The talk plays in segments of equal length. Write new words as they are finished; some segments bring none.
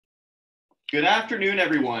Good afternoon,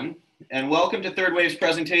 everyone, and welcome to Third Wave's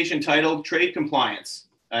presentation titled Trade Compliance,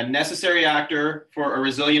 a necessary actor for a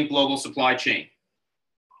resilient global supply chain.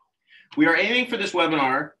 We are aiming for this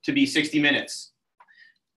webinar to be 60 minutes.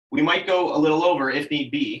 We might go a little over if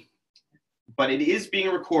need be, but it is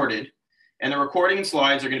being recorded, and the recording and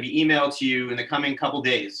slides are going to be emailed to you in the coming couple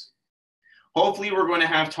days. Hopefully, we're going to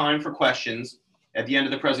have time for questions at the end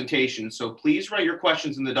of the presentation, so please write your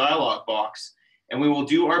questions in the dialog box, and we will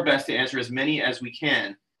do our best to answer as many as we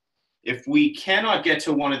can. If we cannot get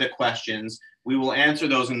to one of the questions, we will answer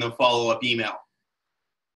those in the follow-up email.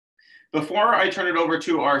 Before I turn it over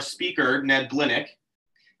to our speaker, Ned Blinick,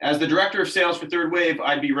 as the Director of Sales for Third Wave,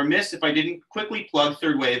 I'd be remiss if I didn't quickly plug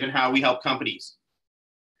Third Wave and how we help companies.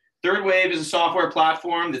 Third Wave is a software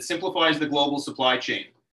platform that simplifies the global supply chain.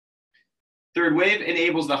 Third Wave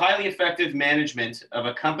enables the highly effective management of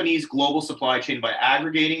a company's global supply chain by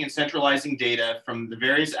aggregating and centralizing data from the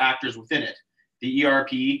various actors within it, the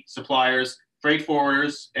ERP, suppliers, freight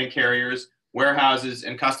forwarders and carriers, warehouses,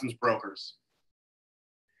 and customs brokers.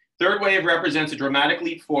 Third Wave represents a dramatic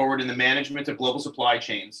leap forward in the management of global supply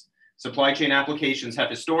chains. Supply chain applications have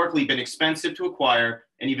historically been expensive to acquire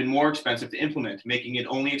and even more expensive to implement, making it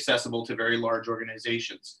only accessible to very large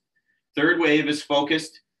organizations. Third Wave is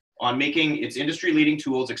focused on making its industry-leading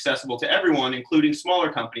tools accessible to everyone, including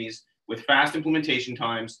smaller companies, with fast implementation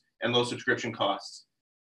times and low subscription costs.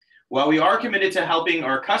 While we are committed to helping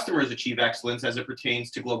our customers achieve excellence as it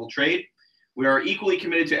pertains to global trade, we are equally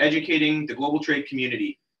committed to educating the global trade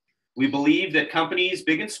community. We believe that companies,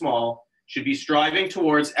 big and small, should be striving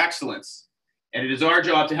towards excellence, and it is our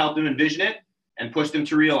job to help them envision it and push them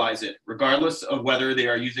to realize it, regardless of whether they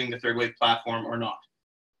are using the Third Wave platform or not.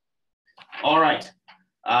 All right.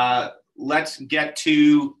 Let's get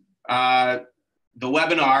to the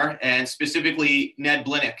webinar, and specifically Ned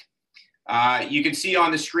Blinick. You can see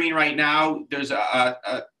on the screen right now, there's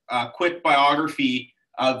a quick biography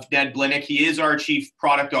of Ned Blinick. He is our Chief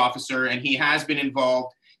Product Officer, and he has been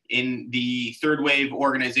involved in the Third Wave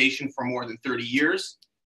organization for more than 30 years.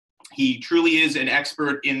 He truly is an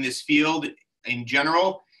expert in this field in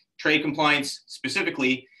general, trade compliance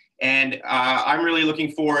specifically, and I'm really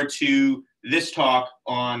looking forward to this talk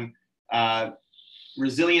on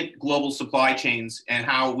resilient global supply chains and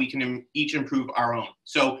how we can each improve our own.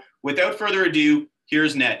 So without further ado,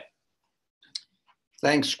 here's Ned.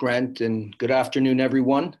 Thanks, Grant, and good afternoon,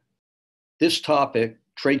 everyone. This topic,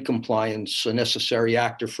 trade compliance, a necessary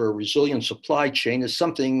actor for a resilient supply chain, is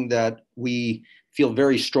something that we feel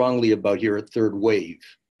very strongly about here at Third Wave.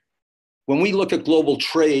 When we look at global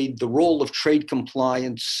trade, the role of trade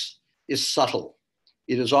compliance is subtle.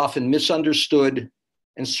 It is often misunderstood,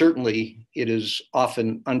 and certainly it is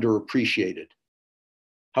often underappreciated.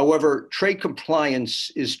 However, trade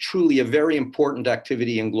compliance is truly a very important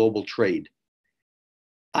activity in global trade.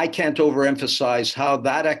 I can't overemphasize how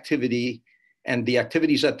that activity and the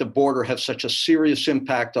activities at the border have such a serious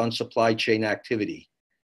impact on supply chain activity.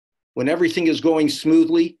 When everything is going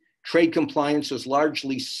smoothly, trade compliance is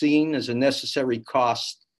largely seen as a necessary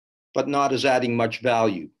cost, but not as adding much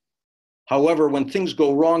value. However, when things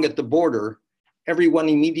go wrong at the border, everyone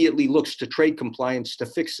immediately looks to trade compliance to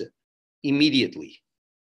fix it, immediately.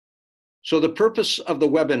 So the purpose of the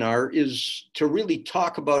webinar is to really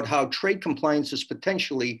talk about how trade compliance is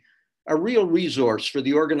potentially a real resource for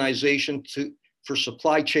the organization for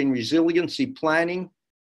supply chain resiliency planning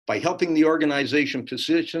by helping the organization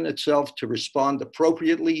position itself to respond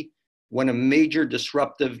appropriately when a major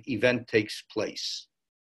disruptive event takes place.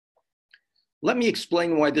 Let me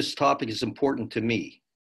explain why this topic is important to me.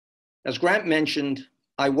 As Grant mentioned,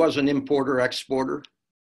 I was an importer-exporter,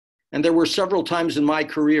 and there were several times in my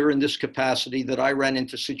career in this capacity that I ran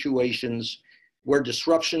into situations where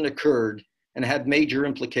disruption occurred and had major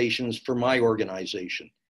implications for my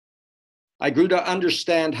organization. I grew to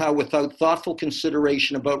understand how, without thoughtful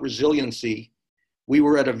consideration about resiliency, we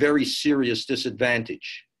were at a very serious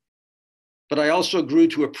disadvantage. But I also grew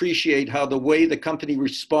to appreciate how the way the company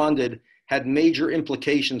responded had major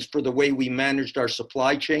implications for the way we managed our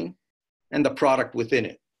supply chain and the product within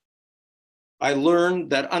it. I learned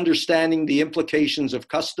that understanding the implications of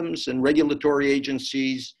customs and regulatory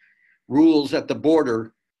agencies' rules at the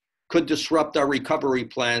border could disrupt our recovery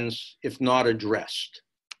plans if not addressed.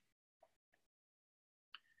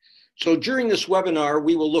 So during this webinar,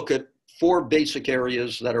 we will look at 4 basic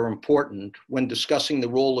areas that are important when discussing the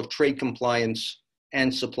role of trade compliance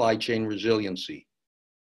and supply chain resiliency.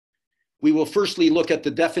 We will firstly look at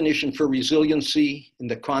the definition for resiliency in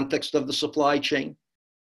the context of the supply chain.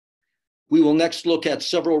 We will next look at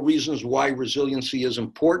several reasons why resiliency is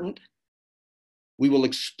important. We will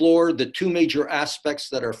explore the two major aspects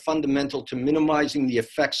that are fundamental to minimizing the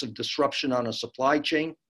effects of disruption on a supply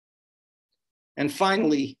chain. And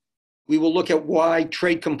finally, we will look at why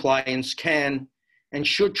trade compliance can and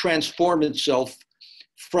should transform itself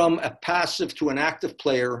from a passive to an active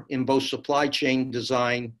player in both supply chain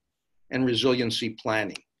design and resiliency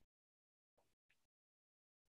planning.